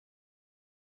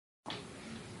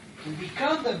to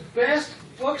become the best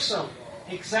bookseller.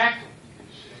 Exactly.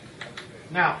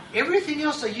 Now, everything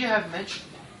else that you have mentioned,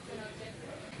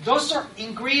 those are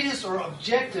ingredients or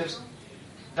objectives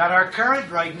that are current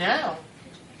right now.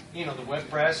 You know, the web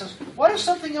presence. What if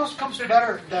something else comes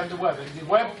better than the web? If the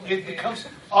web, it becomes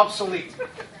obsolete.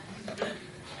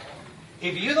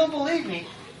 If you don't believe me,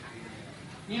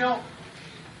 you know,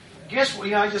 guess what?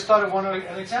 You know, I just thought of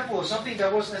an example of something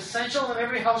that was essential in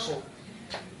every household.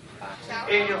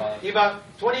 And, you know, about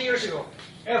 20 years ago,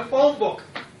 a phone book.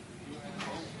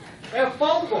 A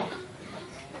phone book.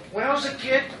 When I was a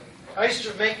kid, I used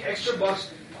to make extra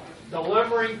bucks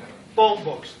delivering phone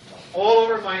books all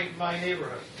over my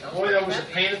neighborhood. Boy, that was a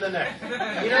pain in the neck.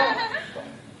 You know,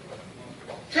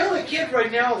 tell a kid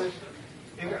right now that,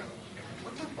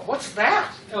 what's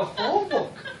that? A phone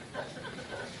book.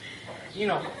 You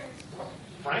know,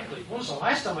 frankly, when was the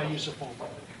last time I used a phone book?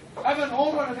 I haven't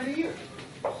owned one in many years.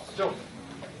 So,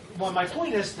 well, my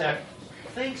point is that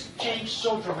things change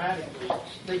so dramatically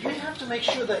that you have to make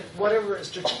sure that whatever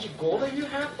strategic goal that you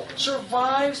have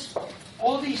survives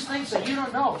all these things that you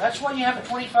don't know. That's why you have a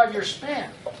 25-year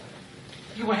span.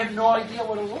 You have no idea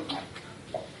what it'll look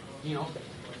like. You know,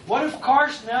 what if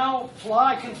cars now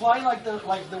can fly like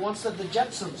the ones that the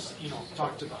Jetsons, you know,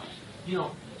 talked about? You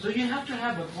know, so you have to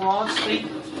have a broad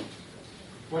statement,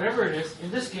 whatever it is.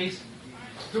 In this case,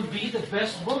 to be the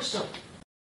best bookseller.